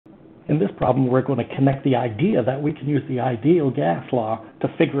In this problem, we're going to connect the idea that we can use the ideal gas law to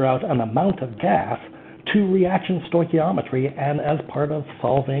figure out an amount of gas to reaction stoichiometry and as part of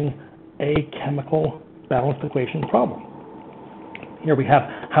solving a chemical balanced equation problem. Here we have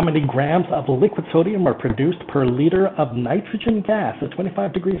how many grams of liquid sodium are produced per liter of nitrogen gas at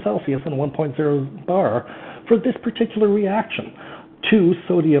 25 degrees Celsius and 1.0 bar for this particular reaction. 2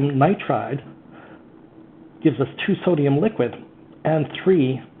 sodium nitride gives us 2 sodium liquid and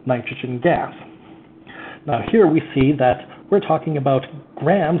 3 nitrogen gas. Now here we see that we're talking about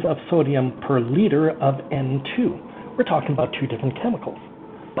grams of sodium per liter of N2. We're talking about 2 different chemicals,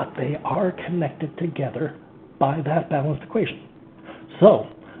 but they are connected together by that balanced equation. So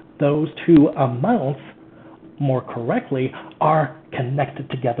those 2 amounts, more correctly, are connected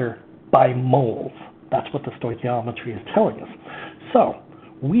together by moles. That's what the stoichiometry is telling us. So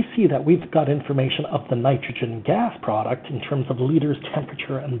we see that we've got information of the nitrogen gas product in terms of liters,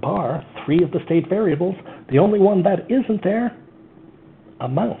 temperature, and bar, 3 of the state variables. The only one that isn't there,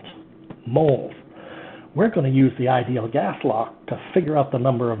 amount, moles. We're going to use the ideal gas law to figure out the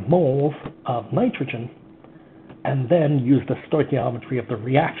number of moles of nitrogen and then use the stoichiometry of the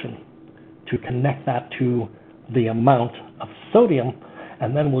reaction to connect that to the amount of sodium,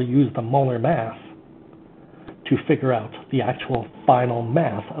 and then we'll use the molar mass to figure out the actual final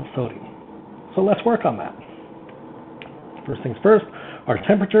mass of sodium. So let's work on that. First things first, our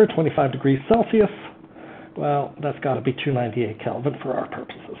temperature, 25 degrees Celsius. Well, that's got to be 298 Kelvin for our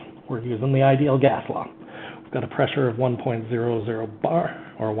purposes. We're using the ideal gas law. We've got a pressure of 1.00 bar,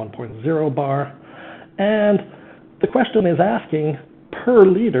 or 1.0 bar, and the question is asking per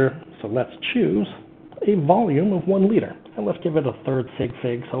liter, so let's choose a volume of 1 liter. And let's give it a third sig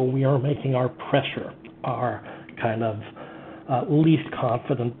fig, so we are making our pressure our kind of least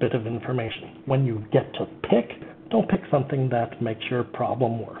confident bit of information. When you get to pick, don't pick something that makes your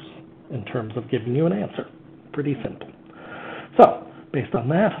problem worse in terms of giving you an answer. Pretty simple. So, based on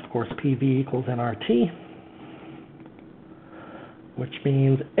that, of course, PV equals nRT, which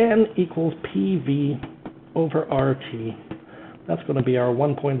means N equals PV over RT. That's going to be our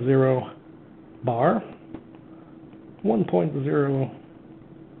 1.0 bar,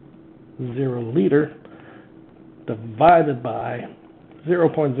 1.00 liter divided by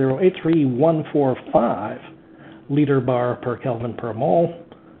 0.083145 liter bar per Kelvin per mole.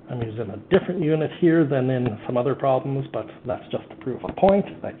 I'm using a different unit here than in some other problems, but that's just to prove a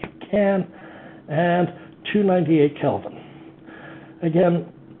point that you can. And 298 Kelvin. Again,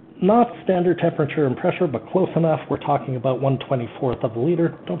 not standard temperature and pressure, but close enough. We're talking about 1/24th of a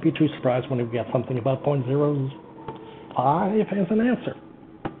liter. Don't be too surprised when we get something about 0.05 as an answer.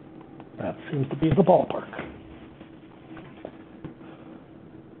 That seems to be the ballpark.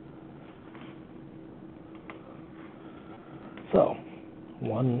 So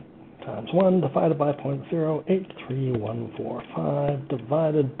 1 times 1 divided by 0.083145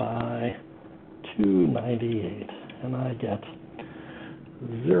 divided by 298, and I get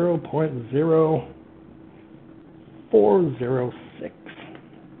 0.0406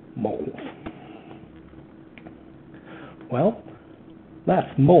 moles. Well,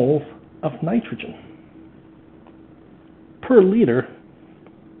 that's moles of nitrogen per liter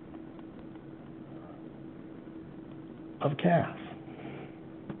of gas.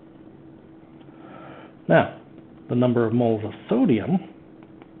 Now, the number of moles of sodium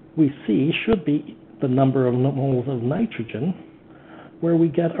we see should be the number of moles of nitrogen, where we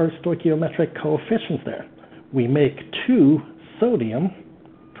get our stoichiometric coefficients there. We make 2 sodium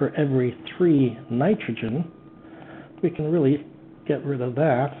for every 3 nitrogen. We can really get rid of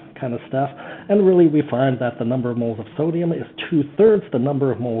that kind of stuff. And really we find that the number of moles of sodium is 2/3 the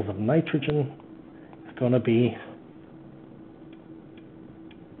number of moles of nitrogen. It's going to be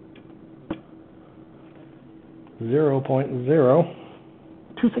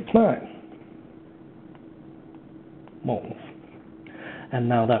 0.0269 moles. And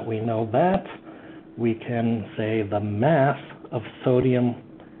now that we know that, we can say the mass of sodium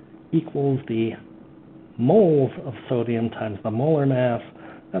equals the moles of sodium times the molar mass.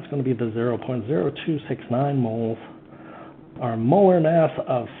 That's going to be the 0.0269 moles. Our molar mass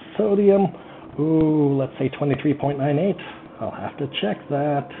of sodium, let's say 23.98. I'll have to check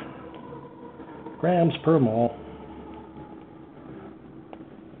that. Grams per mole.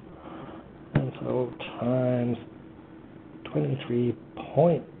 And so times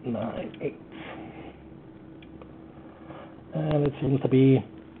 23.98. And it seems to be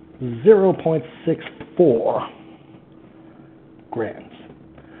 0.64 grams.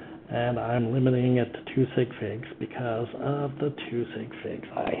 And I'm limiting it to 2 sig figs because of the 2 sig figs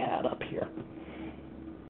I had up here.